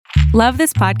Love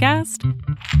this podcast?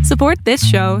 Support this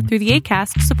show through the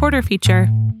Acast supporter feature.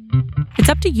 It's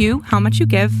up to you how much you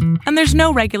give, and there's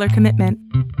no regular commitment.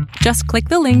 Just click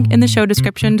the link in the show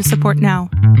description to support now.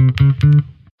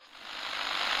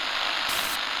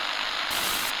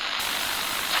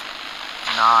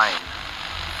 Nine,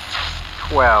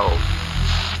 12,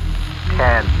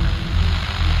 10,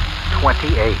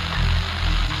 28,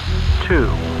 2,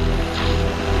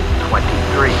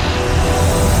 23.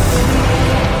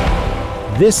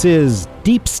 This is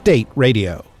Deep State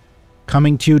Radio,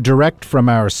 coming to you direct from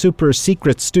our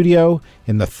super-secret studio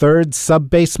in the third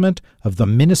sub-basement of the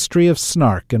Ministry of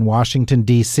Snark in Washington,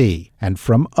 D.C., and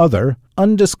from other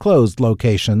undisclosed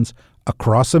locations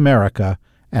across America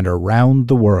and around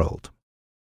the world.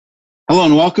 Hello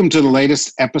and welcome to the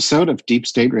latest episode of Deep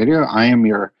State Radio. I am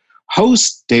your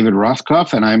host, David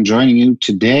Rothkopf, and I'm joining you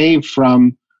today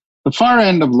from the far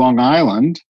end of Long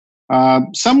Island.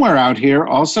 Somewhere out here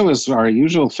also is our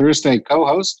usual Thursday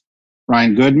co-host,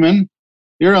 Ryan Goodman.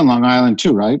 You're on Long Island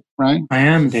too, right, Ryan? I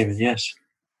am, David, yes.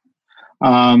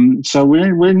 So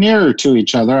we're nearer to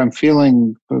each other. I'm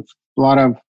feeling a lot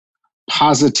of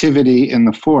positivity in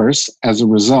the force as a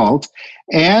result.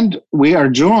 And we are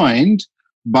joined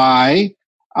by,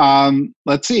 in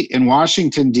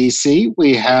Washington, D.C.,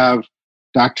 we have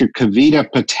Dr. Kavita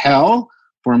Patel,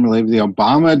 formerly of the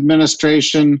Obama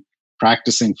administration,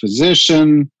 practicing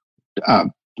physician,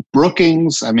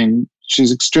 Brookings. I mean,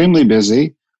 she's extremely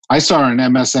busy. I saw her on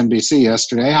MSNBC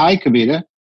yesterday. Hi, Kavita.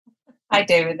 Hi,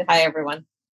 David. Hi, everyone.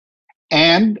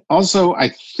 And also, I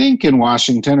think in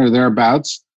Washington or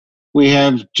thereabouts, we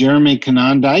have Jeremy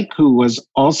Konyndyk, who was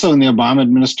also in the Obama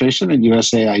administration at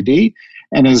USAID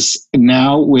and is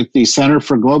now with the Center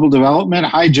for Global Development.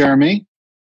 Hi, Jeremy.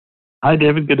 Hi,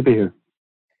 David. Good to be here.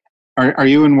 Are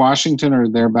you in Washington or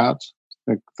thereabouts?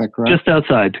 Is that correct? Just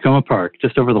outside, Tacoma Park,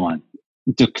 just over the line.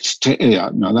 Yeah,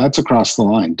 no, that's across the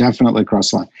line, definitely across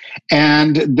the line.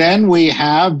 And then we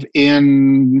have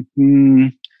trying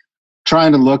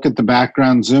to look at the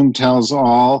background, Zoom tells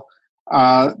all,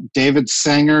 David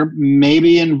Sanger,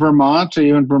 maybe in Vermont. Are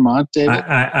you in Vermont, David?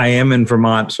 I am in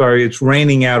Vermont. Sorry, it's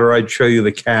raining out or I'd show you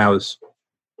the cows.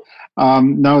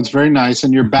 No, it's very nice.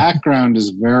 And your background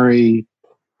is very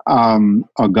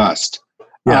august.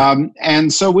 Yeah.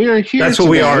 And so we are here That's today.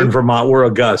 what we are in Vermont. We're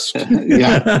august.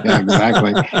 yeah,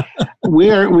 exactly.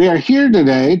 We are here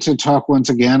today to talk once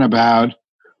again about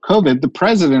COVID. The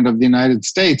President of the United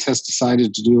States has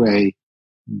decided to do a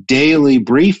daily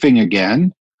briefing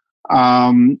again.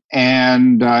 He's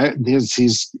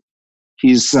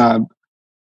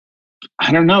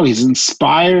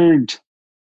inspired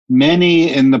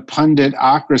many in the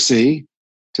punditocracy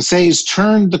to say he's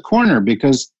turned the corner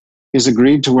because he's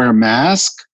agreed to wear a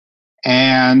mask,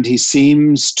 and he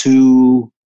seems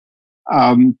to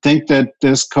think that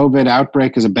this COVID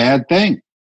outbreak is a bad thing.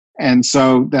 And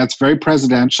so that's very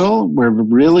presidential. We're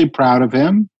really proud of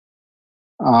him.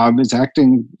 He's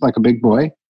acting like a big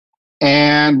boy.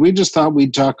 And we just thought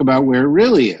we'd talk about where it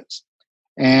really is.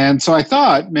 And so I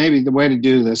thought maybe the way to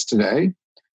do this today,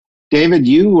 David,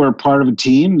 you were part of a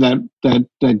team that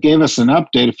gave us an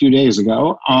update a few days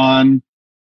ago on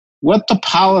what the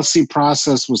policy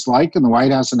process was like in the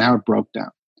White House and how it broke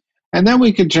down. And then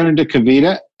we could turn to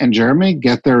Kavita and Jeremy,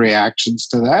 get their reactions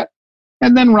to that.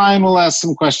 And then Ryan will ask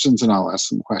some questions and I'll ask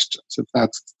some questions, if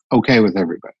that's okay with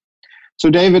everybody.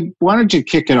 So David, why don't you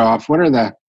kick it off? What are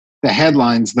the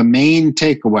headlines, the main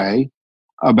takeaway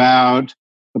about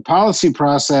the policy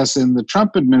process in the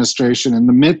Trump administration in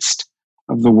the midst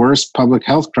of the worst public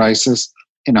health crisis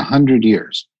in 100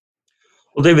 years?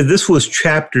 Well, David, this was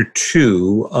chapter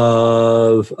 2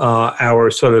 of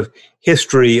our sort of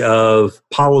history of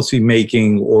policy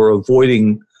making or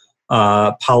avoiding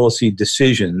policy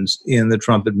decisions in the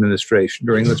Trump administration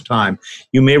during this time.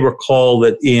 You may recall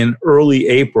that in early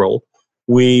April,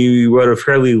 we wrote a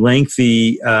fairly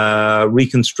lengthy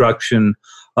reconstruction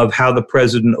of how the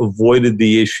president avoided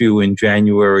the issue in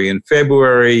January and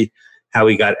February, how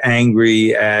he got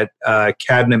angry at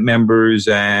cabinet members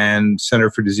and Center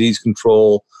for Disease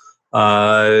Control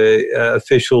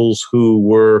officials who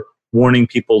were warning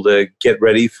people to get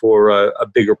ready for a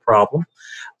bigger problem.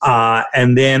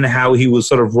 And then how he was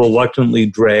sort of reluctantly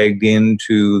dragged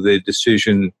into the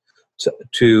decision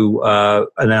to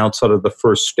announce sort of the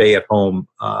first stay-at-home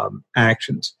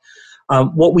actions.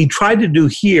 What we tried to do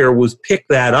here was pick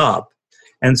that up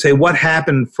and say what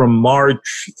happened from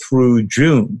March through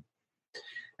June.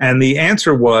 And the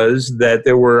answer was that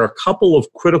there were a couple of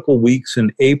critical weeks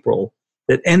in April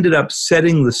that ended up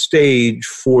setting the stage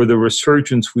for the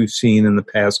resurgence we've seen in the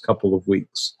past couple of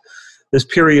weeks. This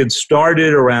period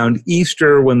started around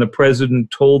Easter when the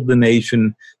president told the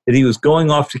nation that he was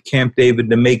going off to Camp David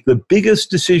to make the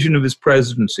biggest decision of his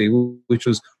presidency, which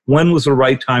was when was the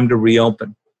right time to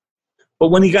reopen. But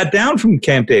when he got down from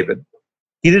Camp David,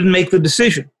 he didn't make the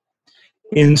decision.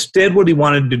 Instead, what he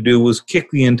wanted to do was kick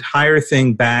the entire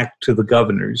thing back to the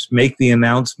governors, make the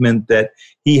announcement that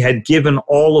he had given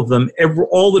all of them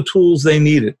all the tools they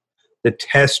needed, the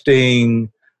testing,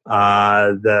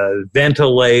 the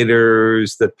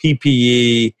ventilators, the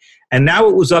PPE, and now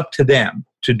it was up to them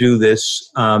to do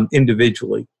this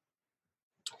individually.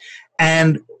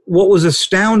 And what was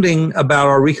astounding about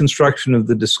our reconstruction of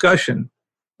the discussion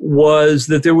was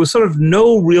that there was sort of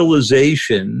no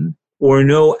realization or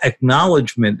no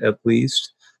acknowledgement, at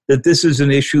least, that this is an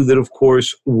issue that, of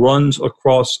course, runs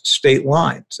across state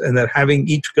lines, and that having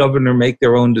each governor make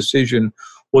their own decision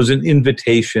was an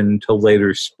invitation to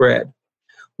later spread.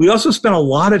 We also spent a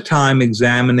lot of time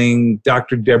examining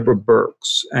Dr. Deborah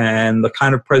Birx and the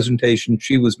kind of presentation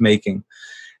she was making,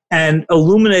 and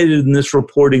illuminated in this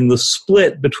reporting the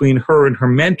split between her and her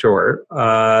mentor,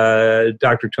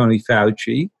 Dr. Tony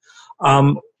Fauci.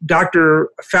 Dr.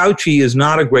 Fauci is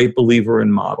not a great believer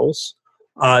in models.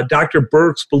 Dr.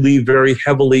 Birx believed very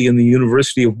heavily in the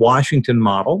University of Washington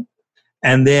model,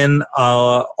 and then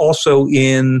also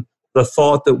in the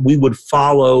thought that we would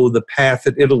follow the path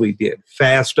that Italy did,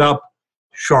 fast up,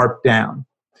 sharp down.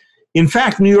 In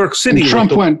fact, New York City...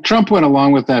 Trump went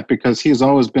along with that because he's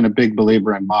always been a big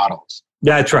believer in models.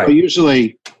 That's right. So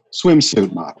usually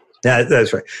swimsuit models.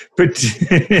 That's right. But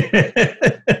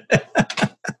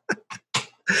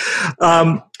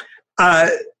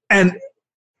and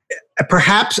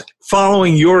perhaps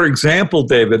following your example,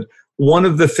 David, one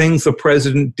of the things the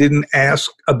president didn't ask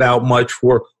about much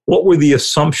were what were the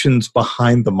assumptions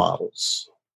behind the models.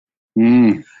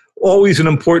 Always an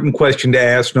important question to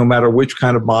ask, no matter which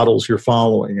kind of models you're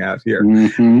following out here.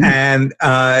 Mm-hmm. And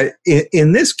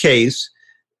in this case,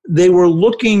 they were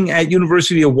looking at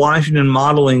University of Washington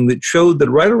modeling that showed that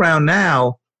right around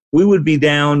now, we would be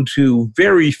down to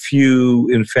very few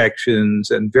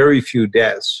infections and very few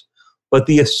deaths. But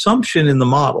the assumption in the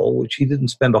model, which he didn't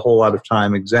spend a whole lot of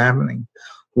time examining,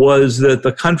 was that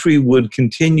the country would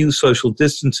continue social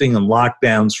distancing and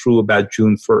lockdowns through about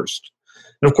June 1st.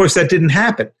 And of course, that didn't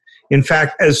happen. In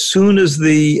fact, as soon as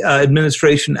the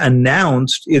administration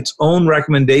announced its own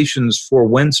recommendations for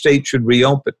when states should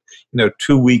reopen,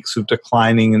 2 weeks of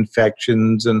declining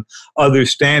infections and other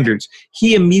standards,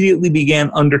 he immediately began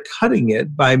undercutting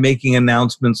it by making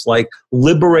announcements like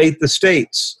liberate the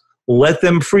states, let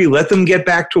them free, let them get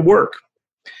back to work.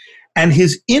 And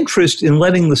his interest in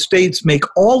letting the states make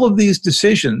all of these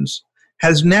decisions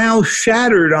has now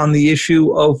shattered on the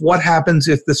issue of what happens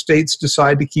if the states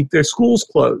decide to keep their schools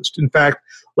closed. In fact,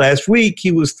 last week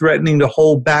he was threatening to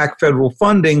hold back federal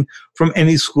funding from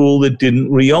any school that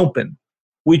didn't reopen,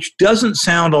 which doesn't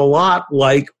sound a lot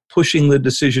like pushing the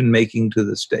decision-making to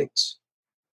the states.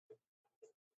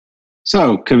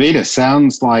 So, Kavita,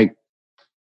 sounds like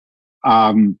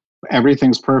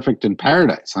everything's perfect in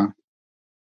paradise, huh?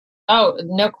 Oh,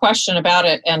 no question about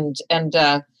it. And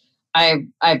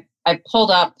I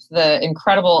pulled up the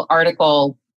incredible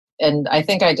article, and I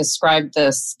think I described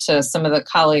this to some of the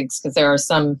colleagues because there are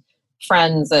some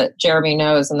friends that Jeremy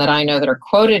knows and that I know that are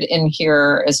quoted in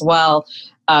here as well.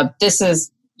 This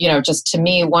is, just to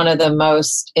me, it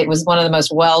was one of the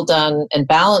most well done and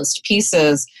balanced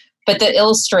pieces, but that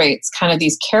illustrates kind of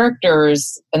these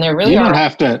characters, and they're really You don't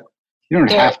have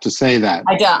to say that.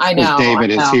 I know.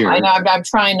 David is here. I know. I'm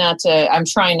trying not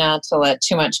to let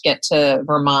too much get to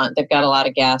Vermont. They've got a lot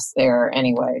of gas there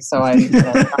anyway. So I'm going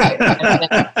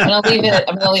to leave it.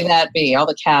 I'm going to leave that be. All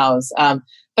the cows.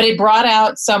 But it brought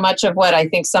out so much of what I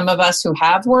think some of us who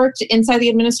have worked inside the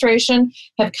administration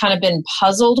have kind of been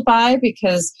puzzled by,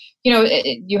 because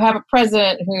you have a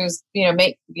president who's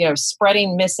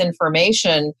spreading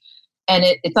misinformation. And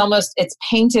it's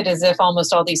painted as if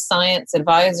almost all these science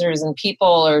advisors and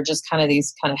people are just kind of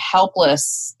these kind of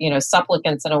helpless,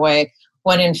 supplicants in a way,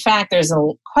 when in fact there's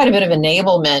quite a bit of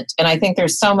enablement. And I think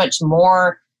there's so much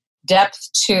more depth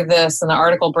to this, and the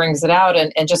article brings it out.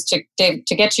 And just to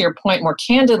get to your point more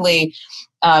candidly,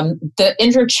 the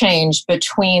interchange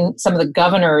between some of the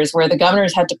governors, where the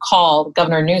governors had to call,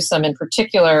 Governor Newsom in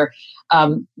particular,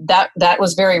 that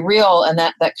was very real. And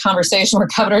that conversation where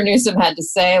Governor Newsom had to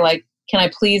say, like, can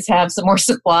I please have some more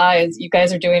supplies? You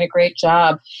guys are doing a great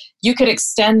job. You could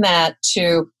extend that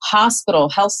to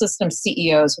health system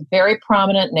CEOs, very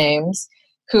prominent names,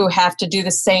 who have to do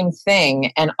the same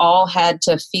thing, and all had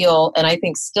to feel, and I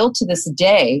think still to this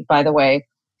day, by the way,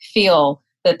 feel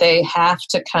that they have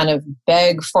to kind of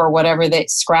beg for whatever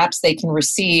scraps they can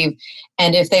receive.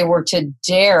 And if they were to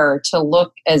dare to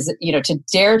look to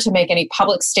dare to make any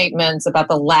public statements about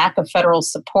the lack of federal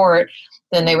support,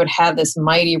 then they would have this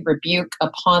mighty rebuke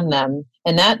upon them.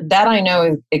 And that I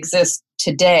know exists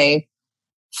today.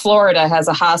 Florida has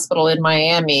a hospital in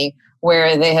Miami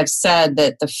where they have said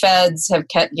that the feds have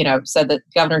said that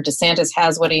Governor DeSantis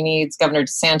has what he needs. Governor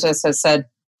DeSantis has said,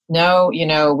 no,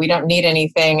 we don't need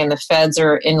anything, and the feds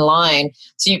are in line.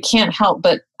 So you can't help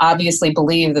but obviously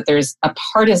believe that there's a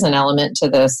partisan element to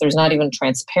this. There's not even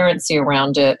transparency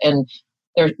around it. And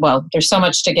there's so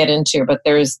much to get into, but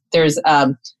there's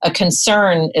a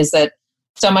concern is that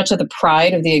so much of the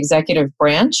pride of the executive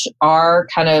branch are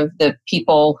kind of the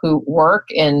people who work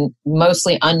in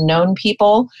mostly unknown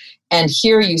people. And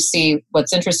here you see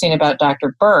what's interesting about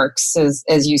Dr. Birx is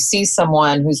as you see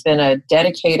someone who's been a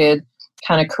dedicated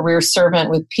kind of career servant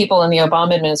with people in the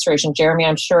Obama administration. Jeremy,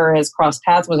 I'm sure, has crossed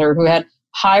paths with her, who had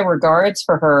high regards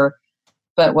for her,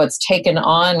 but what's taken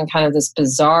on kind of this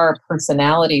bizarre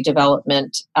personality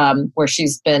development where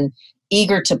she's been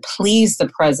eager to please the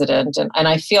president. And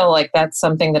I feel like that's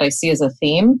something that I see as a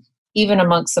theme, even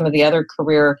amongst some of the other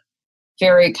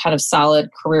very kind of solid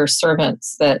career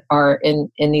servants that are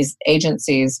in these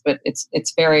agencies. But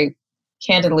it's very,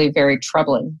 candidly, very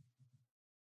troubling.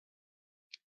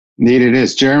 Indeed it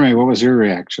is. Jeremy, what was your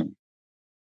reaction?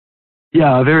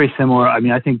 Yeah, very similar. I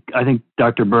mean, I think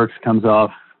Dr. Birx comes off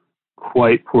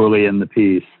quite poorly in the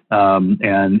piece,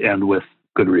 and with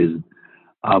good reason.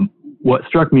 What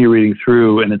struck me reading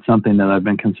through, and it's something that I've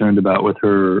been concerned about with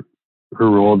her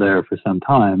role there for some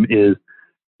time, is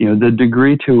the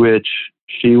degree to which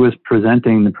she was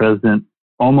presenting the president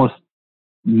almost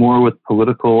more with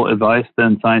political advice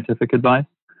than scientific advice.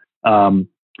 The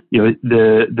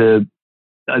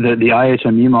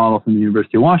IHME model from the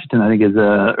University of Washington, I think, is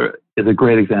a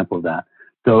great example of that.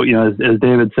 So, as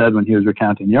David said when he was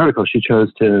recounting the article, she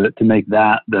chose to make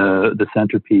that the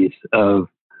centerpiece of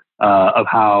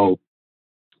how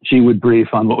she would brief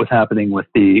on what was happening with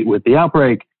the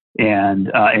outbreak,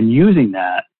 and using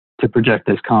that to project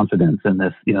this confidence and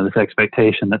this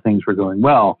expectation that things were going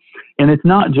well. And it's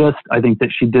not just, I think,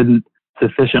 that she didn't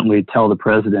sufficiently tell the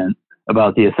president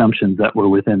about the assumptions that were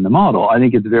within the model. I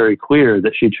think it's very clear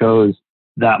that she chose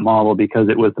that model because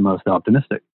it was the most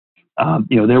optimistic.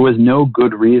 There was no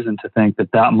good reason to think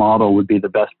that model would be the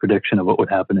best prediction of what would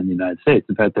happen in the United States.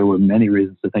 In fact, there were many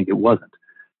reasons to think it wasn't.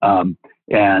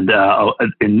 In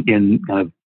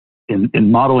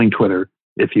modeling Twitter,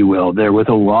 if you will, there was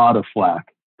a lot of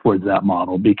flack towards that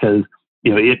model because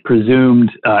it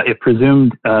presumed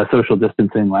social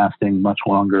distancing lasting much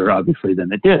longer, obviously,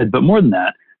 than it did. But more than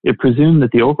that, it presumed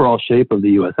that the overall shape of the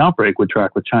U.S. outbreak would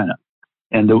track with China.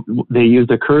 And they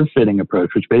used a curve fitting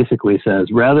approach, which basically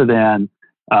says rather than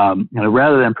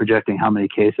projecting how many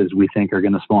cases we think are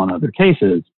going to spawn other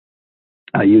cases,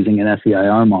 using an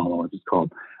SEIR model, as it's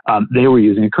called, they were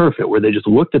using a curve fit where they just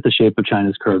looked at the shape of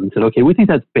China's curve and said, okay, we think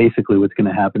that's basically what's going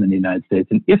to happen in the United States.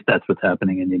 And if that's what's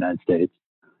happening in the United States,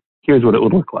 here's what it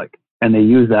would look like. And they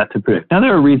use that to predict. Now,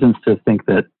 there are reasons to think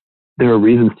that there are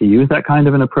reasons to use that kind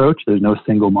of an approach. There's no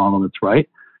single model that's right.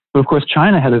 But of course,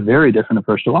 China had a very different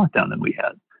approach to lockdown than we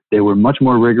had. They were much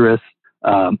more rigorous.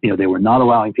 They were not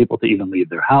allowing people to even leave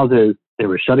their houses. They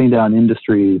were shutting down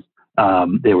industries.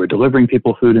 They were delivering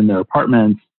people food in their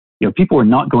apartments. People were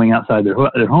not going outside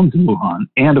their homes in Wuhan.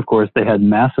 And of course, they had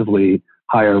massively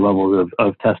higher levels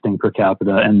of testing per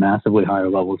capita and massively higher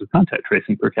levels of contact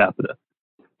tracing per capita.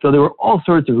 So there were all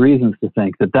sorts of reasons to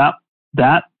think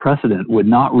that precedent would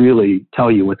not really tell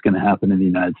you what's going to happen in the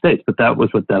United States, but that was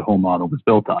what that whole model was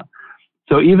built on.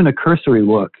 So even a cursory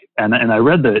look, and I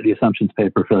read the assumptions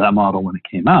paper for that model when it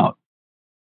came out,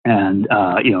 and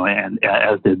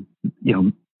as did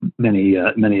many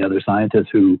other scientists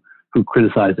who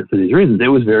criticized it for these reasons, it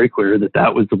was very clear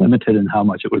that was limited in how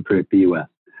much it would predict the U.S.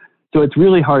 So it's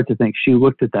really hard to think she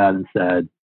looked at that and said,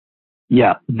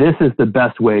 yeah, this is the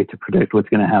best way to predict what's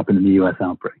going to happen in the U.S.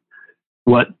 outbreak.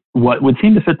 What would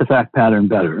seem to fit the fact pattern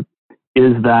better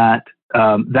is that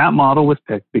that model was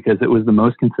picked because it was the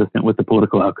most consistent with the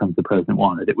political outcomes the president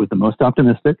wanted. It was the most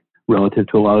optimistic relative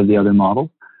to a lot of the other models,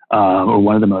 or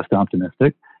one of the most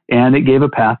optimistic, and it gave a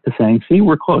path to saying, see,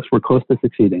 we're close to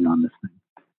succeeding on this thing.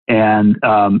 And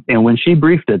when she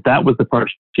briefed it, that was the part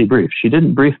she briefed. She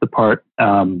didn't brief the part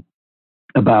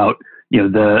about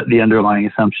the underlying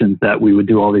assumptions that we would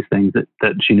do all these things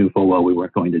that she knew full well we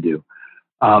weren't going to do.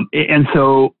 And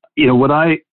so, what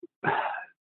I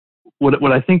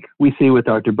think we see with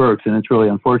Dr. Birx, and it's really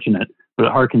unfortunate, but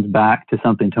it harkens back to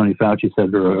something Tony Fauci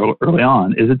said early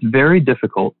on, is it's very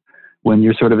difficult when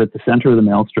you're sort of at the center of the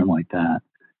maelstrom like that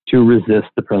to resist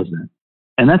the president.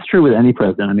 And that's true with any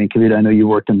president. I mean, Kavita, I know you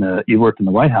worked in the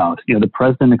White House. The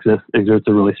president exerts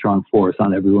a really strong force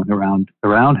on everyone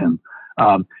around him.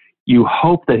 You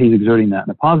hope that he's exerting that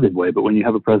in a positive way, but when you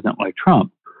have a president like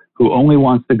Trump, who only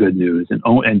wants the good news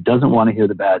and doesn't want to hear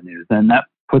the bad news, then that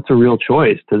puts a real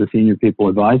choice to the senior people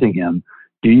advising him.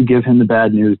 Do you give him the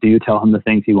bad news? Do you tell him the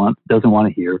things he doesn't want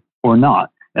to hear, or not?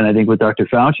 And I think with Dr.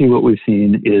 Fauci, what we've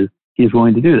seen is he's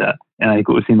willing to do that. And I think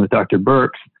what we've seen with Dr. Birx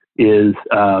is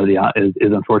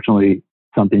unfortunately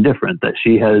something different, that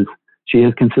she has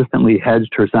consistently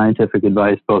hedged her scientific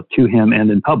advice both to him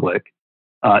and in public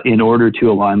in order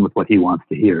to align with what he wants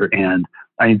to hear. And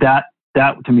I mean, that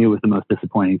to me was the most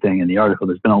disappointing thing in the article.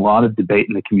 There's been a lot of debate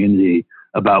in the community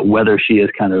about whether she is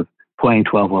kind of playing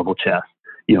 12-level chess.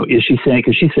 Is she saying,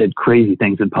 because she said crazy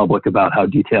things in public about how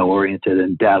detail-oriented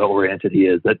and data-oriented he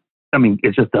is, that, I mean,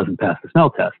 it just doesn't pass the smell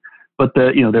test. But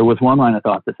there was one line of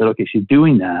thought that said, okay, she's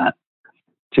doing that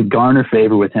to garner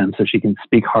favor with him so she can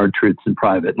speak hard truths in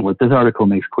private. And what this article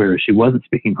makes clear is she wasn't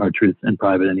speaking hard truths in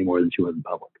private any more than she was in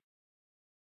public.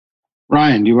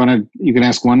 Ryan, you can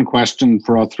ask one question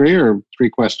for all three, or three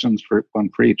questions for one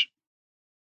for each?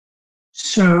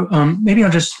 So maybe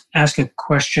I'll just ask a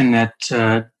question that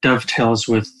dovetails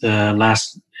with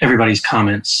everybody's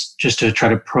comments, just to try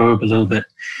to probe a little bit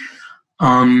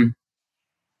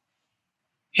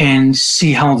and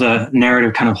see how the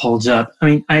narrative kind of holds up. I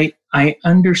mean, I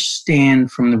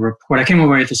understand from the report, I came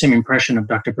away with the same impression of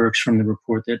Dr. Birx from the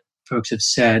report that folks have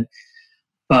said,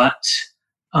 but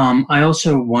I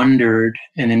also wondered,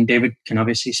 and then David can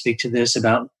obviously speak to this,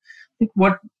 about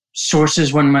what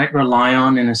sources one might rely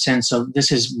on, in a sense of this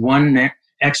is one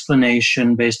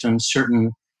explanation based on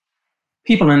certain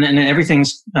people, and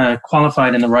everything's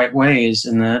qualified in the right ways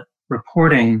in the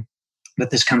reporting, that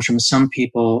this comes from some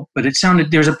people. But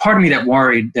there's a part of me that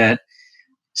worried that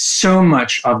so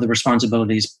much of the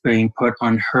responsibility is being put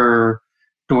on her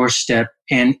doorstep,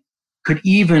 and could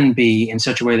even be in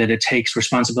such a way that it takes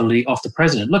responsibility off the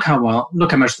president. Look how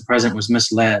much the president was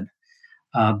misled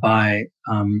by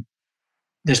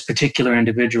this particular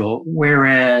individual.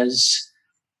 Whereas,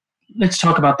 let's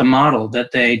talk about the model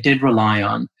that they did rely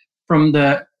on. From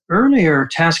the earlier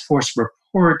task force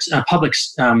reports, public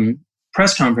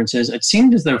press conferences, it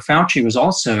seemed as though Fauci was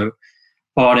also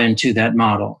bought into that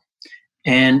model.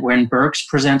 And when Birx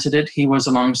presented it, he was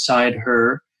alongside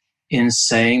her in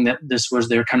saying that this was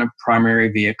their kind of primary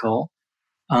vehicle.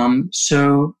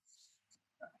 So,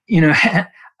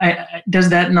 does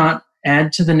that not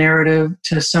add to the narrative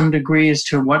to some degree as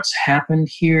to what's happened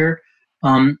here?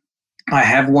 I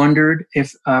have wondered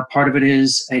if part of it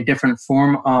is a different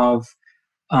form of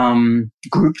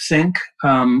groupthink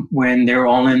when they're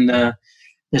all in the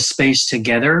space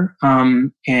together,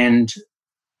 and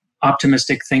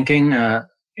optimistic thinking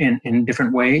in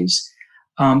different ways.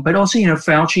 But also,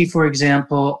 Fauci, for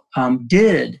example,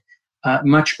 did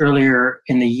much earlier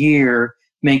in the year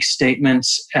make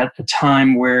statements at a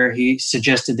time where he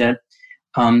suggested that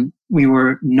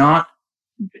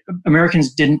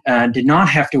Americans did not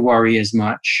have to worry as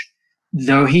much,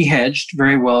 though he hedged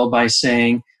very well by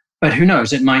saying, but who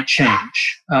knows, it might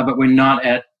change, but we're not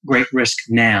at great risk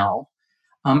now.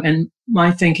 And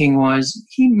my thinking was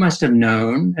he must have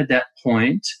known at that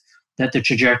point that the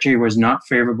trajectory was not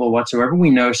favorable whatsoever.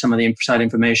 We know some of the inside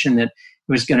information that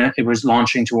it was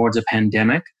launching towards a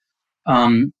pandemic.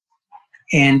 And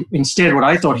instead, what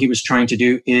I thought he was trying to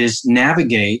do is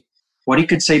navigate what he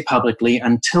could say publicly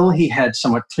until he had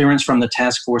somewhat clearance from the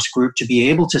task force group to be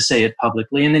able to say it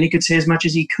publicly. And then he could say as much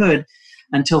as he could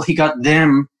until he got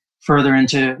them further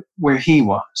into where he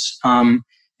was.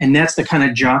 And that's the kind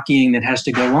of jockeying that has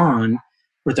to go on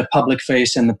with the public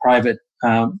face and the private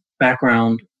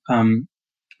background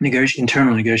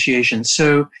internal negotiations.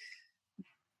 So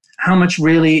how much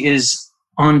really is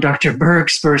on Dr.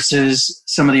 Birx versus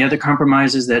some of the other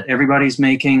compromises that everybody's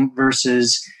making,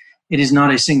 versus it is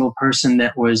not a single person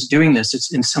that was doing this.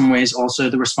 It's in some ways also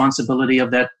the responsibility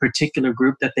of that particular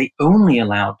group that they only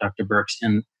allowed Dr. Birx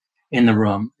in the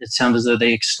room. It sounds as though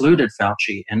they excluded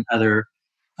Fauci and other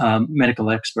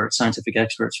medical experts, scientific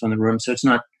experts from the room. So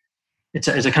it's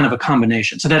a kind of a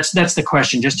combination. So that's the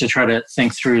question, just to try to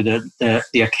think through the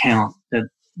account that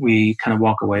we kind of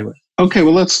walk away with. Okay,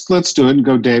 well, let's do it and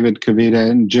go David,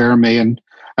 Kavita, and Jeremy. And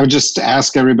I would just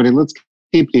ask everybody, let's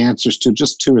keep the answers to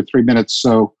just 2 or 3 minutes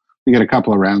so we get a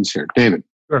couple of rounds here. David.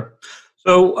 Sure.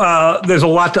 So there's a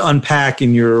lot to unpack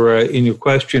in your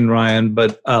question, Ryan,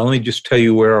 but let me just tell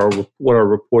you what our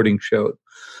reporting showed.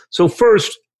 So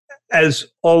first, as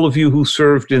all of you who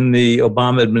served in the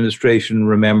Obama administration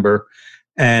remember,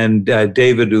 and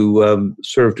David, who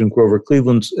served in Grover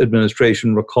Cleveland's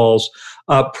administration, recalls,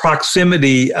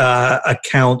 proximity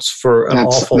accounts for an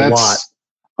awful lot.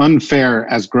 Unfair,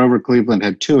 as Grover Cleveland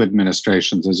had 2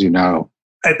 administrations, as you know.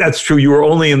 That's true. You were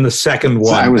only in the second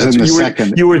one. So I was in the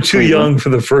second. You were too young for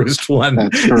the first one.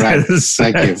 That's correct.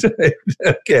 Thank you.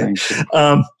 Okay. Thank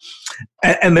you.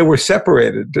 And they were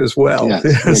separated as well. Yes,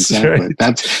 exactly.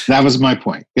 Right. That was my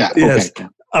point. Yeah. Yes.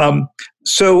 Okay.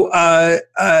 So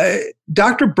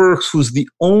Dr. Birx was the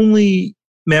only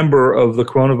member of the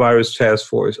coronavirus task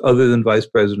force, other than Vice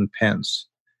President Pence,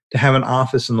 to have an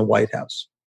office in the White House.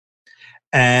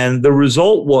 And the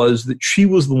result was that she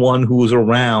was the one who was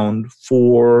around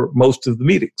for most of the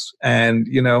meetings. And,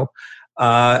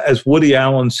 as Woody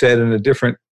Allen said in a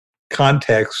different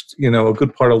context, a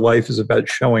good part of life is about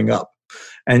showing up.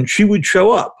 And she would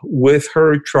show up with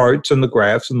her charts and the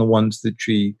graphs and the ones that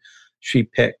she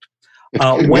picked.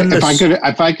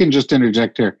 If I can just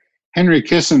interject here, Henry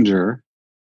Kissinger,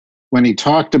 when he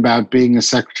talked about being a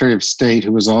Secretary of State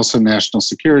who was also National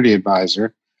Security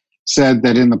Advisor, said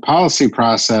that in the policy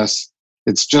process,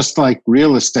 it's just like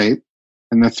real estate.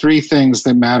 And the 3 things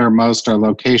that matter most are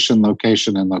location,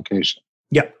 location, and location.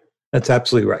 Yeah, that's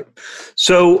absolutely right.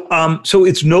 So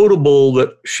it's notable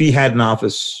that she had an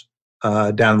office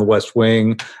down in the West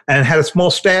Wing and had a small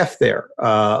staff there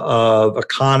of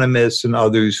economists and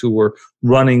others who were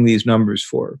running these numbers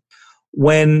for her.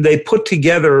 When they put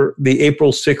together the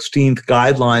April 16th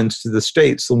guidelines to the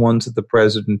states, the ones that the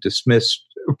president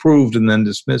approved and then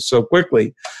dismissed so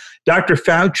quickly, Dr.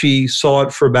 Fauci saw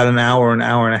it for about an hour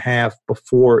and a half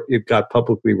before it got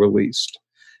publicly released.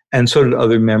 And so did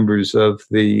other members of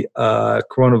the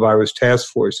coronavirus task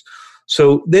force.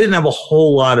 So they didn't have a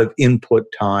whole lot of input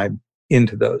time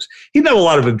into those. He didn't have a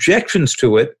lot of objections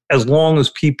to it as long as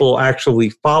people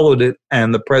actually followed it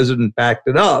and the president backed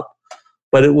it up.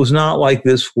 But it was not like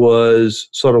this was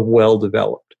sort of well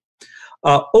developed.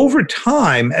 Over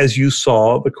time, as you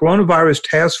saw, the coronavirus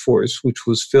task force, which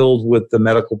was filled with the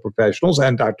medical professionals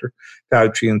and Dr.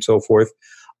 Fauci and so forth,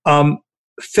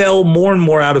 fell more and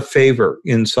more out of favor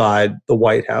inside the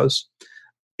White House.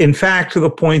 In fact, to the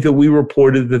point that we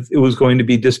reported that it was going to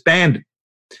be disbanded.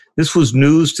 This was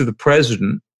news to the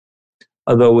president,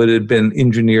 although it had been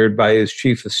engineered by his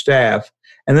chief of staff.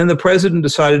 And then the president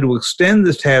decided to extend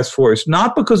this task force,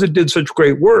 not because it did such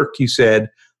great work, he said,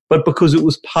 but because it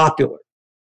was popular,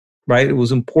 right? It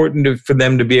was important for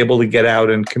them to be able to get out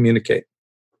and communicate.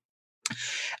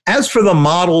 As for the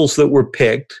models that were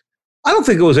picked, I don't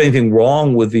think there was anything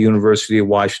wrong with the University of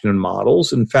Washington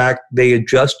models. In fact, they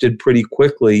adjusted pretty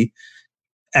quickly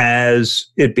as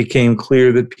it became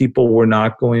clear that people were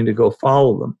not going to go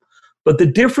follow them. But the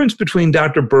difference between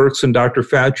Dr. Birx and Dr.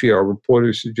 Fauci,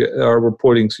 our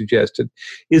reporting suggested,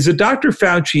 is that Dr.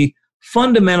 Fauci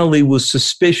fundamentally was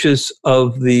suspicious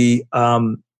of the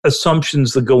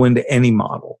assumptions that go into any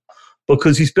model,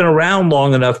 because he's been around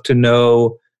long enough to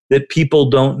know that people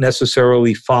don't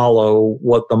necessarily follow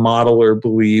what the modeler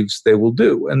believes they will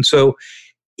do. And so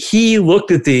he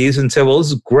looked at these and said, well,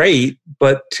 this is great,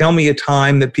 but tell me a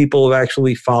time that people have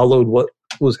actually followed what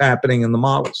was happening in the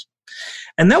models.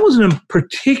 And that was a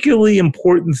particularly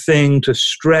important thing to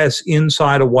stress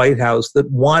inside a White House that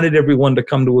wanted everyone to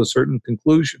come to a certain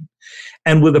conclusion.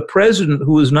 And with a president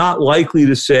who is not likely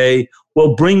to say,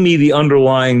 well, bring me the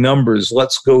underlying numbers,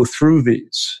 let's go through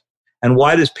these. And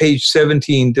why does page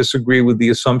 17 disagree with the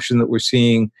assumption that we're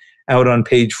seeing out on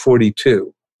page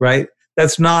 42, right?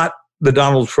 That's not the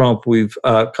Donald Trump we've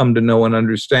come to know and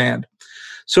understand.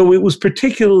 So it was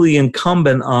particularly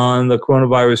incumbent on the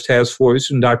coronavirus task force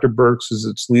and Dr. Birx as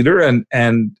its leader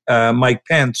and Mike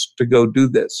Pence to go do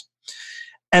this.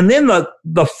 And then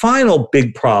the final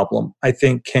big problem, I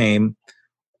think, came.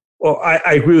 Well, I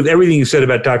agree with everything you said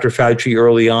about Dr. Fauci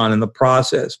early on in the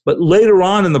process. But later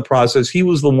on in the process, he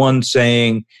was the one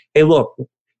saying, hey, look,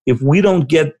 if we don't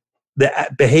get the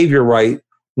behavior right,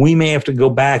 we may have to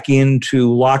go back into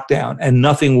lockdown, and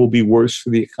nothing will be worse for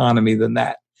the economy than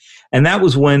that. And that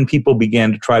was when people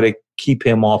began to try to keep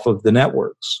him off of the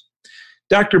networks.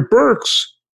 Dr. Birx,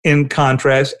 in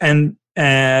contrast, and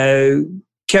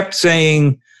kept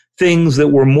saying things that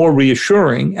were more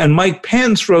reassuring. And Mike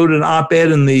Pence wrote an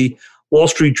op-ed in the Wall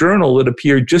Street Journal that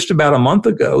appeared just about a month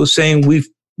ago saying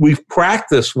we've cracked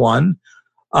this one.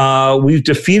 We've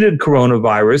defeated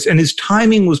coronavirus, and his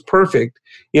timing was perfect.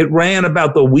 It ran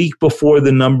about the week before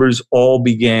the numbers all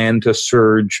began to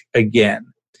surge again.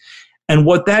 And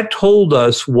what that told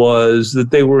us was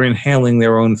that they were inhaling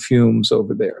their own fumes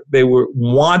over there. They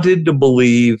wanted to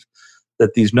believe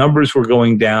that these numbers were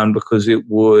going down because it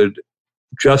would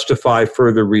justify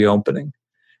further reopening.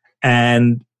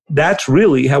 And that's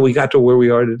really how we got to where we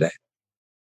are today.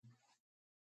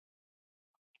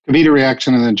 Kavita,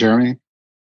 reaction, and then Jeremy.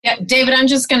 Yeah, David, I'm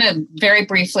just going to very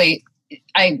briefly,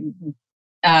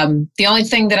 the only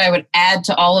thing that I would add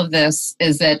to all of this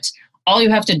is that all you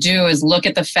have to do is look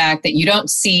at the fact that you don't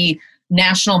see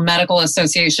national medical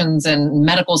associations and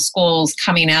medical schools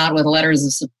coming out with letters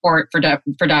of support for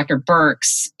Dr.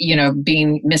 Birx,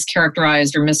 being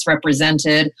mischaracterized or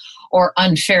misrepresented or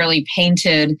unfairly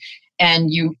painted. And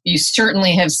you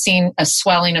certainly have seen a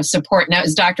swelling of support. Now,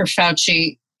 is Dr.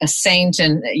 Fauci a saint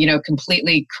and,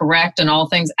 completely correct in all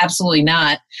things? Absolutely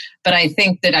not. But I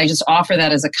think that I just offer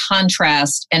that as a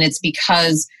contrast. And it's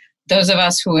because those of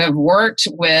us who have worked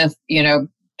with,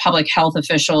 public health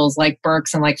officials like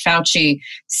Birx and like Fauci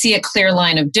see a clear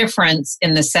line of difference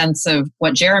in the sense of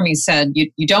what Jeremy said.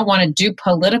 You don't want to do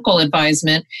political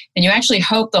advisement, and you actually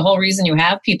hope the whole reason you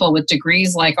have people with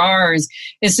degrees like ours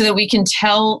is so that we can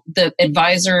tell the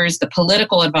advisors, the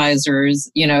political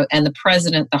advisors, and the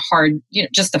president the hard,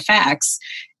 just the facts.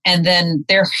 And then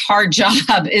their hard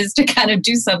job is to kind of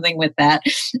do something with that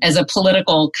as a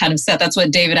political kind of set. That's what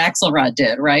David Axelrod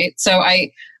did, right? So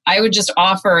I would just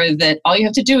offer that all you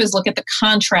have to do is look at the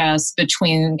contrast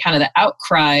between kind of the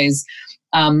outcries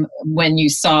when you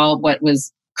saw what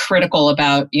was critical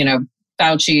about,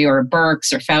 Fauci or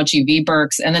Birx or Fauci v.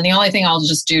 Birx. And then the only thing I'll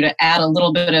just do to add a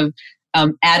little bit of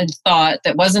added thought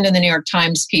that wasn't in the New York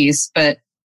Times piece, but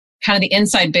kind of the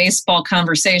inside baseball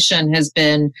conversation has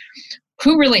been,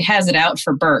 who really has it out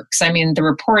for Birx? I mean, the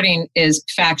reporting is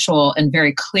factual and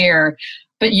very clear,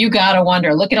 but you got to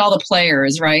wonder, look at all the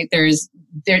players, right?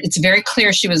 It's very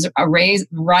clear she was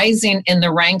rising in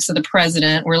the ranks of the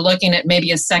president. We're looking at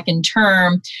maybe a second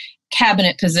term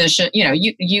cabinet position.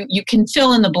 You can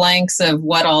fill in the blanks of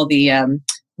what all the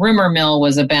rumor mill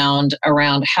was abound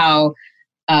around how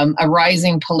a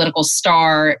rising political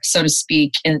star, so to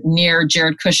speak, near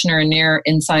Jared Kushner and near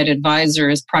inside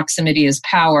advisors, proximity is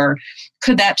power.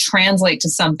 Could that translate to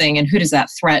something, and who does that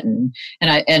threaten?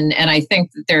 And I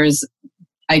think that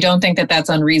I don't think that that's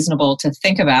unreasonable to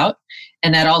think about.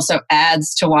 And that also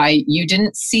adds to why you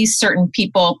didn't see certain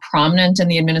people prominent in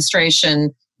the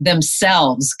administration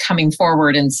themselves coming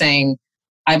forward and saying,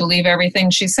 I believe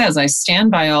everything she says. I stand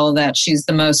by all of that. She's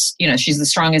the most, she's the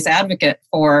strongest advocate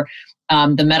for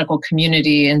the medical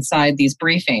community inside these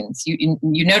briefings. You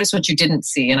notice what you didn't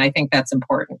see, and I think that's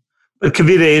important. But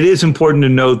Kavita, it is important to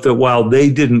note that while they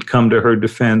didn't come to her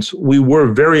defense, we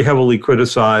were very heavily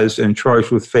criticized and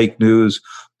charged with fake news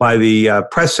by the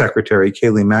press secretary,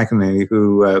 Kayleigh McEnany,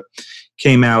 who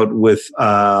came out with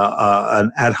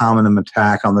an ad hominem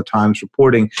attack on the Times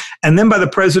reporting. And then by the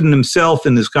president himself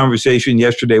in this conversation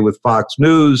yesterday with Fox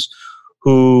News,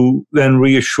 who then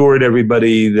reassured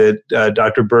everybody that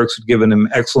Dr. Birx had given him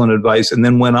excellent advice, and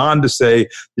then went on to say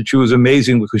that she was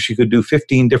amazing because she could do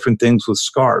 15 different things with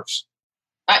scarves.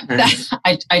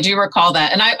 I do recall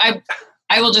that. And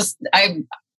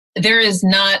there is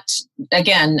not,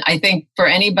 again, I think for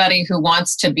anybody who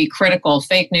wants to be critical,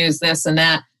 fake news, this and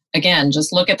that, again,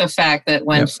 just look at the fact that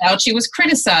when Fauci was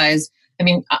criticized, I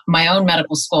mean, my own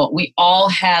medical school, we all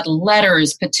had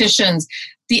letters, petitions,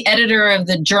 the editor of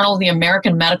the Journal of the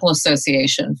American Medical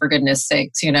Association, for goodness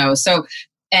sakes, so,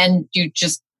 and you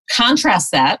just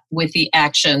contrast that with the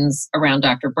actions around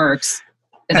Dr. Birx.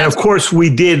 And of course,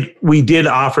 we did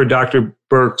offer Dr.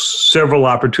 Birx several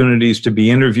opportunities to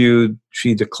be interviewed.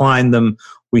 She declined them.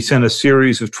 We sent a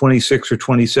series of 26 or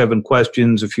 27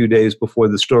 questions a few days before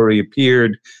the story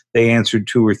appeared. They answered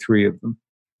 2 or 3 of them.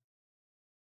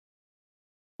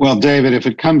 Well, David, if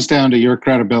it comes down to your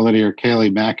credibility or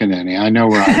Kayleigh McEnany, I know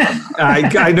where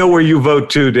I know where you vote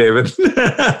too, David.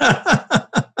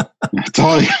 That's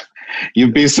all.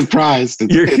 You'd be surprised.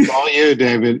 It's all you,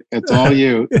 David. It's all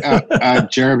you.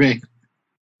 Jeremy?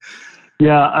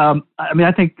 Yeah,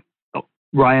 I think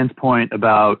Ryan's point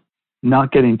about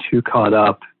not getting too caught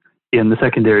up in the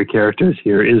secondary characters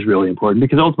here is really important,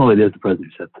 because ultimately it is the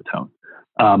president who sets the tone.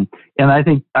 And I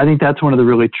think that's one of the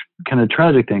really kind of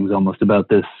tragic things almost about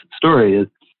this story is,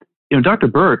 Dr.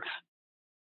 Birx,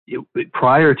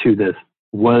 prior to this,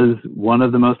 was one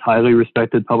of the most highly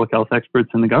respected public health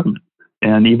experts in the government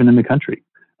and even in the country.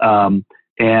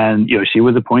 And she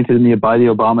was appointed by the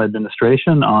Obama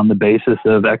administration on the basis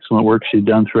of excellent work she'd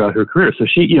done throughout her career. So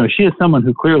she is someone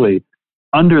who clearly,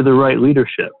 under the right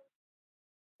leadership,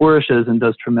 flourishes and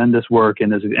does tremendous work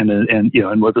and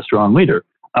was a strong leader.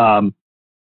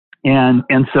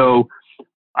 And so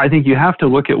I think you have to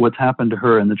look at what's happened to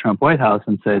her in the Trump White House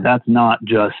and say that's not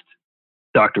just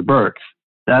Dr. Birx.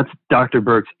 That's Dr.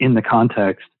 Birx in the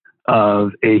context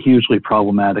of a hugely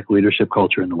problematic leadership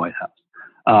culture in the White House.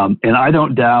 And I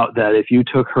don't doubt that if you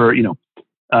took her,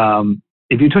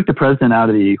 if you took the president out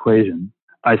of the equation,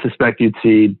 I suspect you'd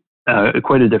see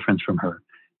quite a difference from her.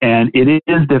 And it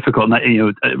is difficult.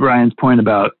 Ryan's point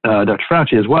about Dr.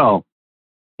 Fauci as well.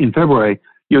 In February,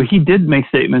 he did make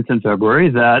statements in February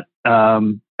that,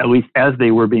 at least as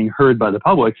they were being heard by the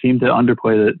public, seemed to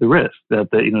underplay the risk. That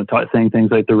saying things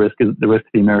like the risk to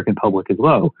the American public is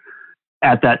low.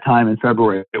 At that time in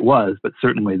February, it was, but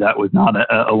certainly that was not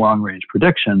a long-range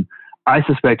prediction. I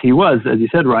suspect he was, as you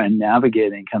said, Ryan,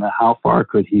 navigating kind of how far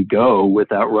could he go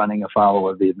without running afoul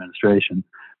of the administration.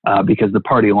 Because the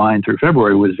party line through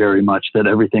February was very much that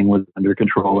everything was under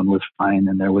control and was fine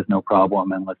and there was no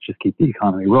problem and let's just keep the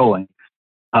economy rolling.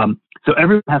 So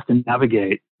everyone has to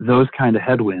navigate those kind of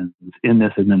headwinds in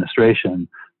this administration,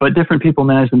 but different people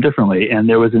manage them differently. And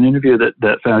there was an interview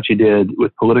that Fauci did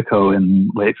with Politico in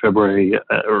late February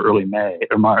or early May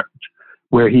or March,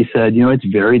 where he said, it's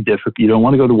very difficult. You don't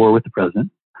want to go to war with the president,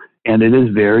 and it is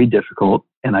very difficult.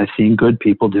 And I've seen good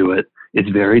people do it. It's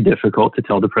very difficult to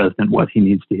tell the president what he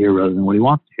needs to hear rather than what he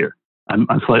wants to hear. I'm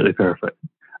slightly paraphrasing.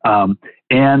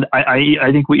 And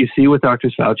I think what you see with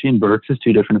Drs. Fauci and Birx is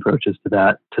two different approaches to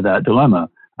that dilemma.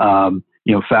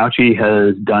 Fauci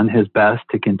has done his best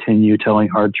to continue telling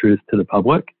hard truths to the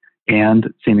public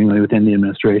and seemingly within the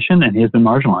administration, and he has been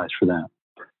marginalized for that.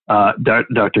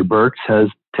 Dr. Birx has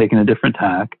taken a different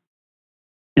tack,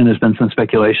 and there's been some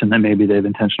speculation that maybe they've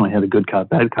intentionally had a good cop,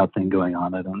 bad cop thing going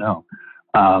on. I don't know.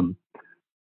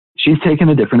 She's taken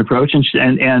a different approach,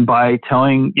 and by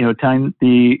telling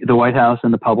the White House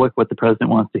and the public what the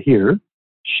president wants to hear,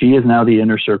 she is now the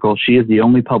inner circle. She is the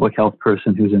only public health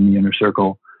person who's in the inner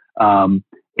circle, and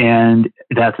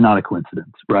that's not a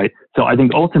coincidence, right? So I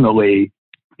think ultimately,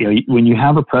 when you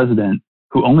have a president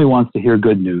who only wants to hear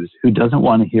good news, who doesn't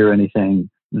want to hear anything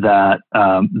that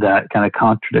kind of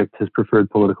contradicts his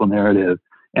preferred political narrative,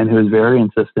 and who is very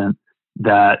insistent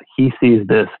that he sees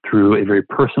this through a very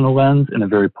personal lens and a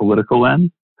very political lens,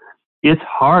 it's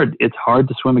hard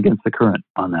to swim against the current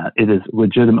on that. It is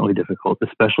legitimately difficult,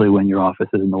 especially when your office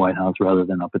is in the White House rather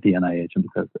than up at the NIH and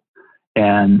Bethesda.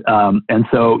 And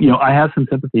so, I have some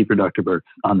sympathy for Dr. Birx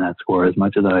on that score, as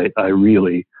much as I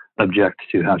really object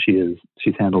to how she's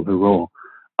handled her role.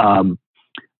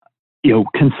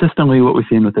 Consistently what we've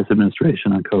seen with this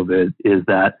administration on COVID is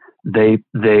that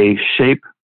they shape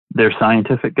their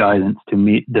scientific guidance to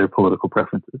meet their political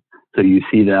preferences. So you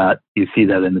see that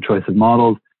in the choice of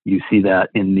models, you see that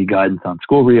in the guidance on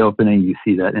school reopening, you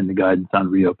see that in the guidance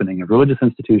on reopening of religious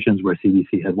institutions, where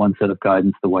CDC had one set of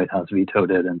guidance, the White House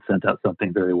vetoed it and sent out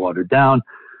something very watered down.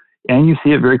 And you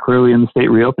see it very clearly in the state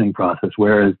reopening process,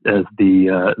 where as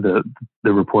the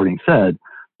reporting said,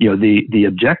 the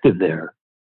objective there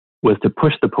was to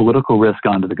push the political risk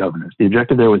onto the governors. The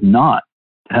objective there was not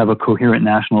to have a coherent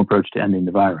national approach to ending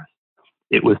the virus.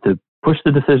 It was to push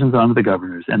the decisions onto the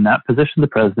governors, and that positioned the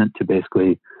president to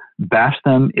basically bash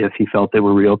them if he felt they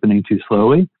were reopening too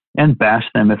slowly, and bash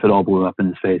them if it all blew up in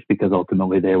his face, because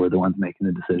ultimately they were the ones making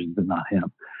the decisions and not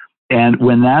him. And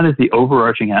when that is the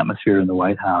overarching atmosphere in the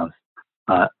White House,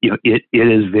 it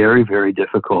is very, very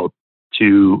difficult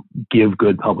to give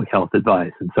good public health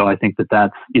advice. And so I think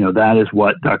that is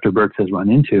what Dr. Birx has run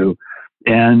into.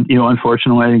 And,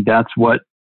 unfortunately, I think that's what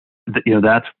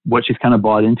she's kind of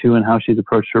bought into and how she's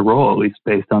approached her role, at least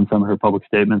based on some of her public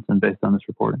statements and based on this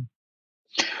reporting.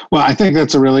 Well, I think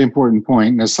that's a really important point.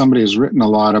 And as somebody who's written a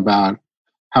lot about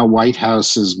how White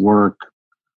Houses work,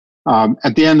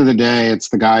 at the end of the day, it's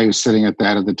the guy who's sitting at the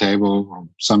head of the table, or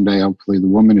someday, hopefully, the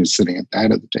woman who's sitting at the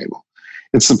head of the table.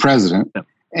 It's the president. Yep.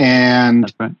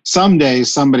 And right. Someday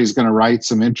somebody's going to write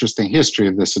some interesting history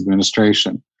of this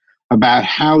administration about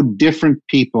how different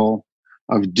people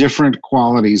of different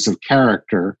qualities of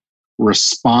character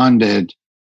responded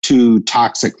to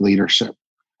toxic leadership.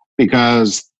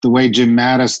 Because the way Jim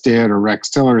Mattis did, or Rex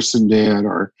Tillerson did,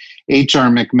 or H.R.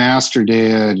 McMaster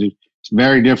did, it's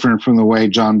very different from the way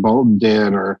John Bolton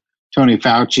did, or Tony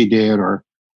Fauci did, or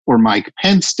Mike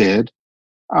Pence did.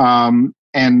 And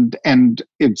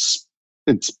it's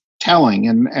telling,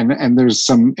 and there's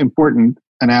some important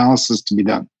analysis to be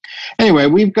done. Anyway,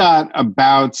 we've got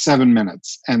about 7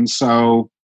 minutes, and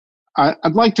so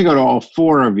I'd like to go to all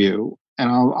four of you, and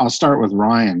I'll start with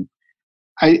Ryan.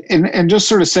 And just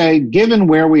sort of say, given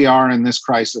where we are in this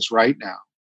crisis right now,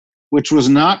 which was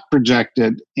not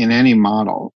projected in any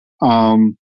model,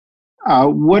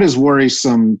 what is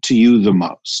worrisome to you the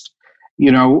most?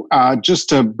 Just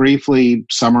to briefly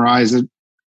summarize it,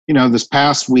 this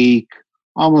past week,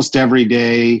 almost every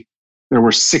day, there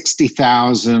were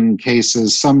 60,000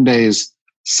 cases, some days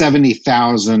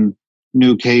 70,000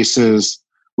 new cases.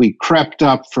 We crept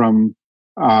up from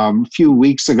A few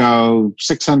weeks ago,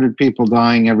 600 people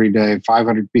dying every day,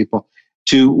 500 people.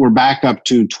 We're back up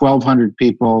to 1,200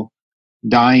 people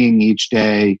dying each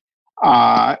day.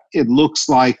 It looks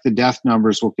like the death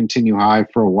numbers will continue high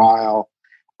for a while.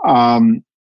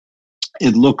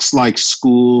 It looks like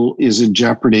school is in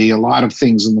jeopardy. A lot of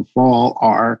things in the fall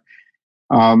are.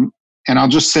 And I'll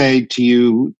just say to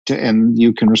you, and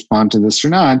you can respond to this or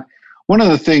not, one of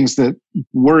the things that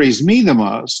worries me the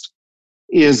most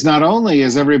is not only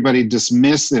is everybody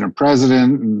dismissed,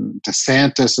 President and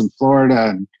DeSantis in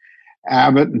Florida and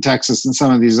Abbott in Texas and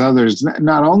some of these others,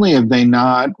 not only have they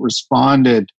not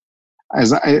responded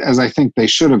as I think they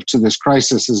should have to this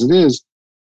crisis as it is,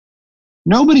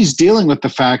 nobody's dealing with the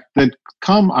fact that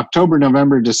come October,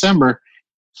 November, December,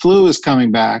 flu is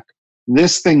coming back,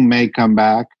 this thing may come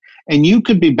back, and you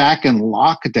could be back in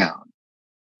lockdown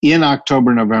in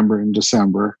October, November, and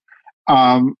December.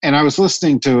 And I was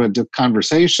listening to a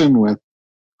conversation with,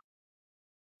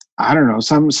 I don't know,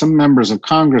 some members of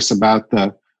Congress about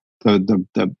the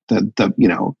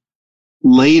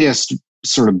latest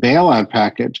sort of bailout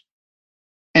package,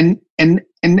 and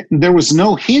there was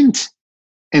no hint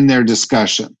in their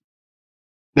discussion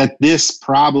that this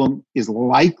problem is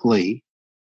likely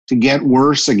to get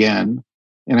worse again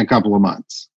in a couple of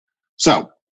months.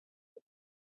 So,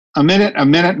 a minute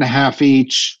and a half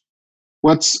each.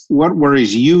 What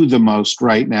worries you the most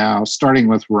right now? Starting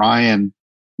with Ryan,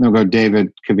 then we'll go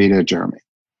David, Kavita, Jeremy.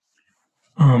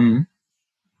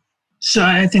 So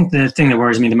I think the thing that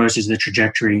worries me the most is the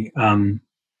trajectory, and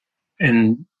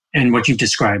what you've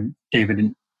described, David,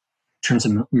 in terms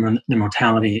of the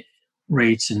mortality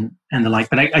rates and the like.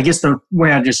 But I guess the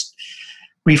way I just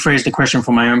rephrase the question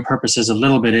for my own purposes a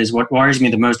little bit is what worries me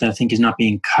the most that I think is not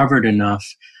being covered enough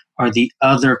are the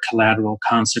other collateral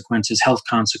consequences, health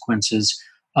consequences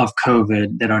of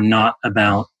COVID that are not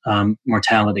about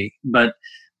mortality, but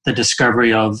the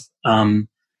discovery of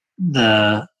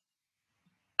the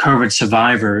COVID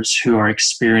survivors who are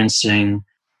experiencing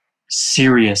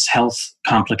serious health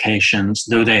complications,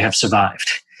 though they have survived.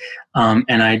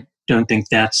 And I don't think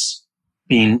that's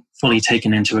being fully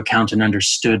taken into account and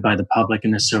understood by the public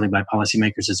and necessarily by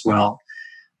policymakers as well.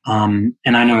 And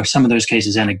I know some of those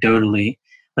cases anecdotally,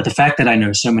 but the fact that I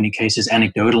know so many cases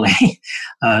anecdotally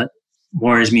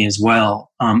worries me as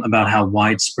well about how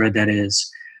widespread that is,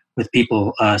 with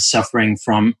people suffering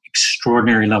from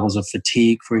extraordinary levels of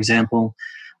fatigue, for example,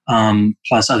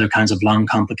 plus other kinds of lung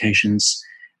complications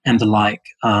and the like.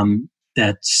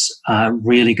 That's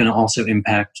really going to also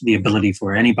impact the ability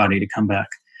for anybody to come back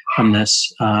from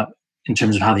this in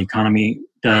terms of how the economy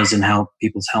does and how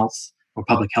people's health or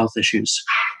public health issues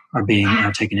are being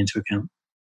taken into account.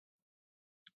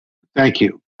 Thank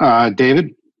you.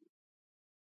 David?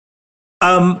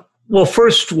 Well,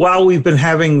 first, while we've been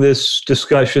having this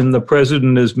discussion, the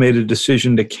president has made a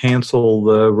decision to cancel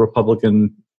the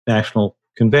Republican National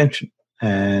Convention.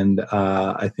 And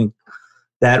I think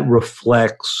that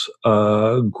reflects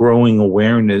growing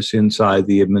awareness inside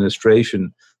the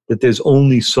administration that there's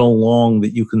only so long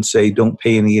that you can say, don't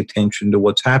pay any attention to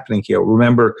what's happening here.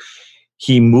 Remember,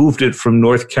 he moved it from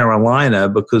North Carolina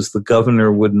because the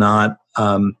governor would not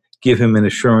give him an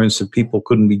assurance that people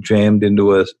couldn't be jammed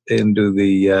into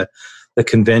the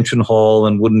convention hall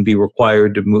and wouldn't be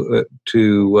required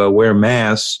to wear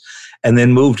masks, and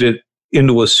then moved it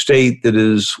into a state that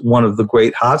is one of the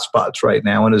great hotspots right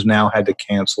now and has now had to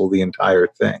cancel the entire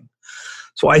thing.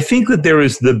 So I think that there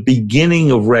is the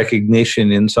beginning of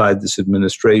recognition inside this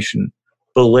administration,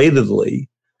 belatedly,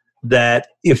 that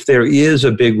if there is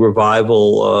a big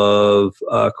revival of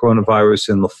coronavirus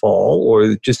in the fall, or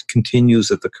it just continues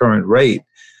at the current rate,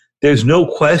 there's no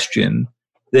question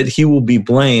that he will be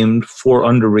blamed for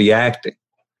underreacting.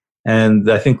 And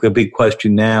I think the big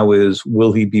question now is,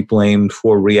 will he be blamed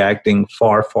for reacting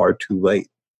far, far too late?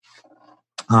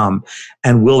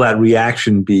 And will that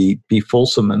reaction be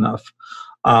fulsome enough?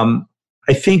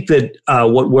 I think that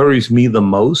what worries me the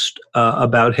most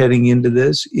about heading into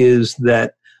this is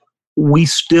that we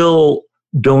still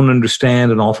don't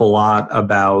understand an awful lot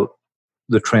about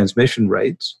the transmission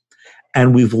rates.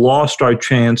 And we've lost our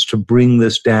chance to bring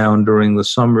this down during the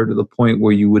summer to the point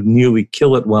where you would nearly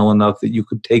kill it well enough that you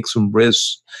could take some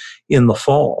risks in the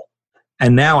fall.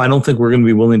 And now I don't think we're going to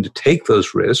be willing to take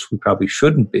those risks. We probably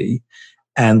shouldn't be.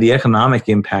 And the economic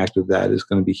impact of that is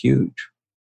going to be huge.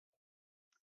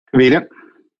 Kavita?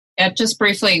 Yeah, just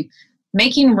briefly,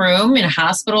 making room in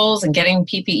hospitals and getting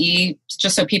PPE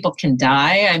just so people can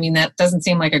die, I mean, that doesn't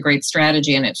seem like a great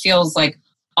strategy. And it feels like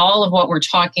all of what we're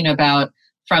talking about,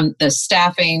 from the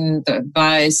staffing, the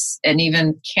advice, and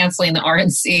even canceling the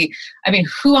RNC. I mean,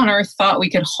 who on earth thought we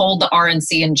could hold the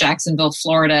RNC in Jacksonville,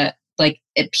 Florida, like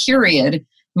a period,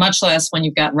 much less when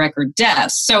you've got record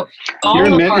deaths. So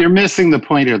you're missing the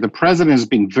point here. The president is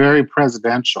being very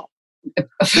presidential.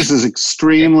 This is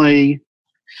extremely,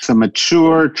 it's a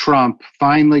mature Trump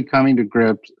finally coming to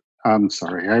grips. I'm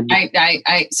sorry.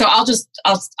 So I'll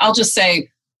just say,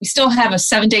 we still have a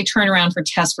 7-day turnaround for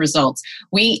test results.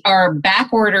 We are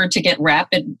back ordered to get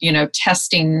rapid,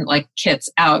 testing like kits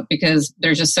out because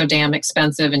they're just so damn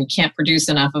expensive and you can't produce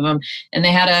enough of them. And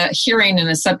they had a hearing in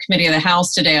the subcommittee of the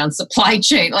House today on supply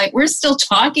chain. Like, we're still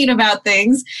talking about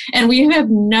things and we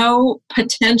have no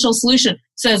potential solution.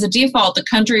 So as a default, the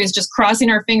country is just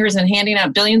crossing our fingers and handing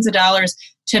out billions of dollars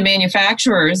to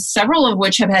manufacturers, several of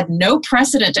which have had no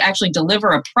precedent to actually deliver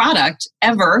a product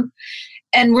ever.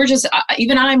 And we're just,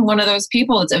 even I'm one of those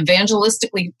people that's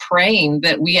evangelistically praying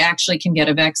that we actually can get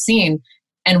a vaccine,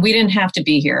 and we didn't have to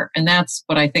be here. And that's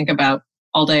what I think about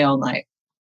all day, all night.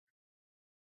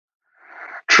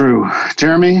 True.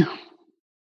 Jeremy?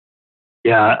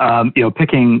 Yeah,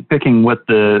 picking what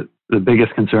the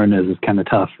biggest concern is kind of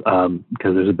tough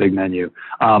because there's a big menu.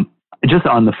 Just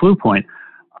on the flu point,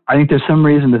 I think there's some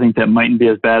reason to think that mightn't be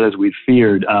as bad as we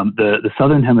feared. The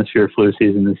Southern Hemisphere flu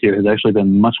season this year has actually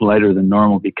been much lighter than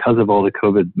normal because of all the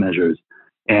COVID measures.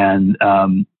 And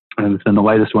it's been the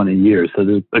lightest one in years. So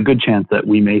there's a good chance that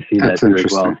we may see that here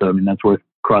as well. So, I mean, that's worth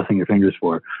crossing your fingers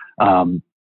for.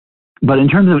 But in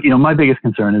terms of, my biggest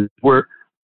concern is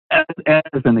as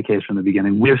has been the case from the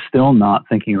beginning, we're still not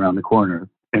thinking around the corner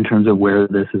in terms of where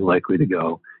this is likely to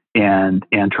go. And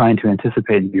trying to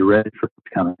anticipate and be ready for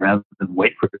what's coming rather than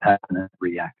wait for it to happen and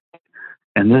react.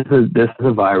 And this is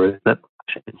a virus that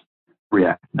pushes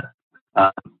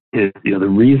reactiveness. The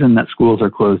reason that schools are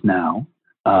closed now,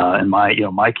 and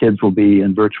my kids will be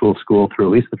in virtual school through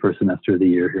at least the first semester of the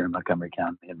year here in Montgomery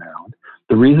County in Maryland.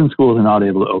 The reason schools are not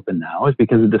able to open now is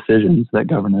because of decisions that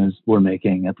governors were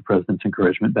making at the president's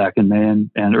encouragement back in May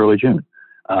and early June.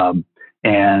 The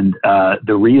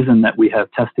reason that we have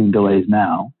testing delays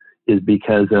now is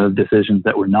because of decisions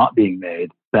that were not being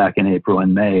made back in April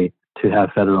and May to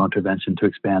have federal intervention to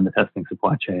expand the testing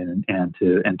supply chain and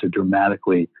to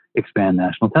dramatically expand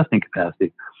national testing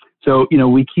capacity. So,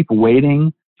 we keep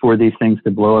waiting for these things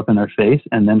to blow up in our face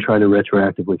and then try to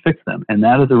retroactively fix them. And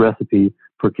that is a recipe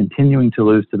for continuing to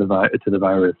lose to the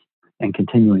virus and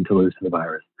continuing to lose to the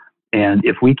virus. And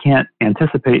if we can't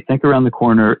anticipate, think around the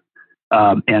corner,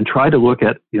 and try to look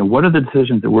at, what are the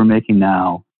decisions that we're making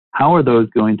now? How are those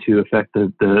going to affect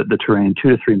the terrain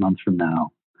 2 to 3 months from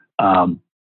now?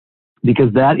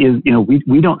 Because that is,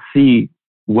 we don't see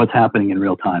what's happening in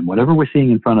real time. Whatever we're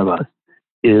seeing in front of us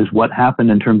is what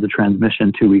happened in terms of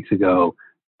transmission 2 weeks ago.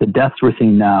 The deaths we're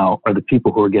seeing now are the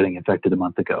people who are getting infected a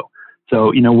month ago.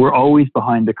 So, we're always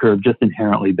behind the curve just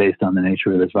inherently based on the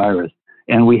nature of this virus.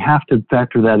 And we have to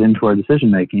factor that into our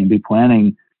decision making and be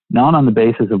planning not on the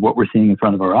basis of what we're seeing in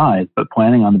front of our eyes, but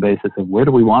planning on the basis of where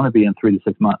do we want to be in 3 to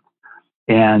 6 months.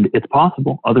 And it's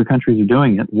possible other countries are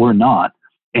doing it. We're not.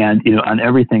 And, on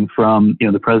everything from,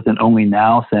 the president only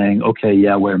now saying, okay,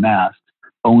 yeah, wear masks,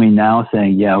 only now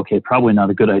saying, yeah, okay, probably not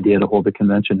a good idea to hold a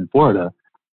convention in Florida.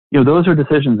 Those are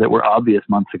decisions that were obvious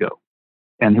months ago.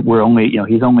 And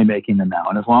he's only making them now.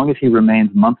 And as long as he remains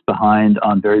months behind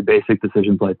on very basic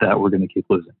decisions like that, we're going to keep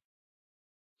losing.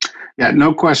 Yeah,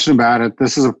 no question about it.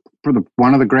 This is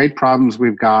one of the great problems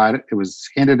we've got. It was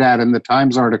hinted at in the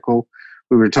Times article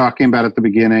we were talking about at the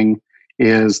beginning,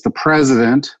 is the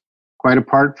president, quite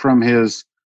apart from his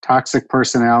toxic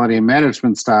personality and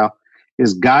management style,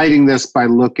 is guiding this by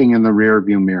looking in the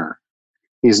rearview mirror.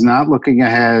 He's not looking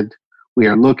ahead. We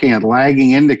are looking at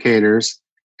lagging indicators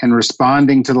and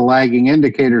responding to the lagging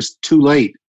indicators too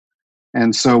late.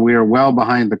 And so we are well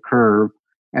behind the curve,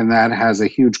 and that has a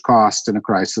huge cost in a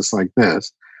crisis like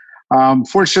this.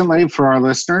 Fortunately for our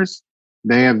listeners,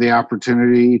 they have the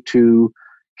opportunity to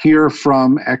hear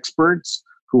from experts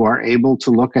who are able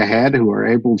to look ahead, who are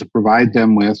able to provide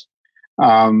them with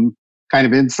kind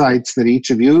of insights that each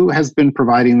of you has been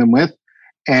providing them with.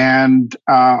 And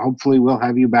hopefully we'll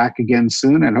have you back again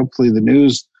soon, and hopefully the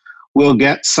news will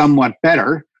get somewhat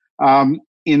better.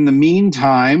 In the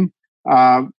meantime,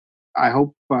 I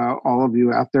hope all of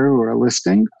you out there who are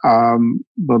listening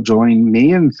will join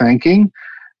me in thanking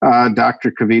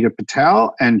Dr. Kavita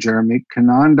Patel and Jeremy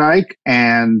Konyndyk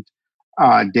and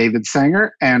David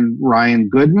Sanger and Ryan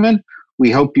Goodman.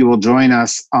 We hope you will join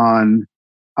us on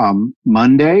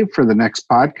Monday for the next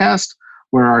podcast,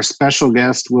 where our special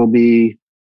guest will be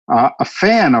a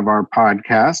fan of our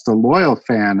podcast, a loyal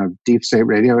fan of Deep State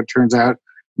Radio. It turns out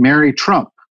Mary Trump,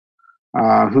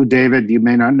 who, David, you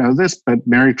may not know this, but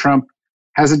Mary Trump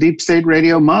has a Deep State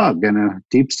Radio mug and a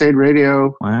Deep State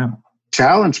Radio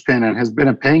challenge pin and has been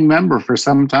a paying member for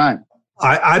some time.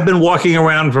 I've been walking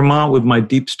around Vermont with my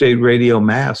Deep State Radio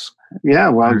mask. Yeah,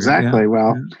 well, exactly. Yeah.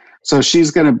 Well, so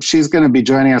she's gonna be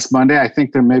joining us Monday. I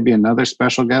think there may be another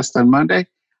special guest on Monday.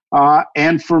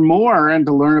 And for more and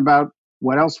to learn about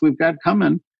what else we've got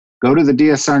coming, go to the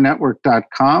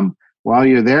dsrnetwork.com. While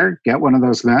you're there, get one of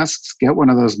those masks, get one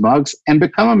of those mugs, and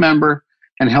become a member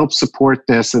and help support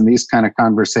this and these kind of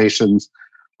conversations.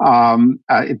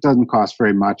 It doesn't cost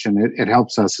very much, and it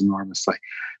helps us enormously.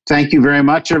 Thank you very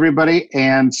much, everybody,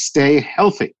 and stay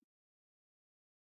healthy.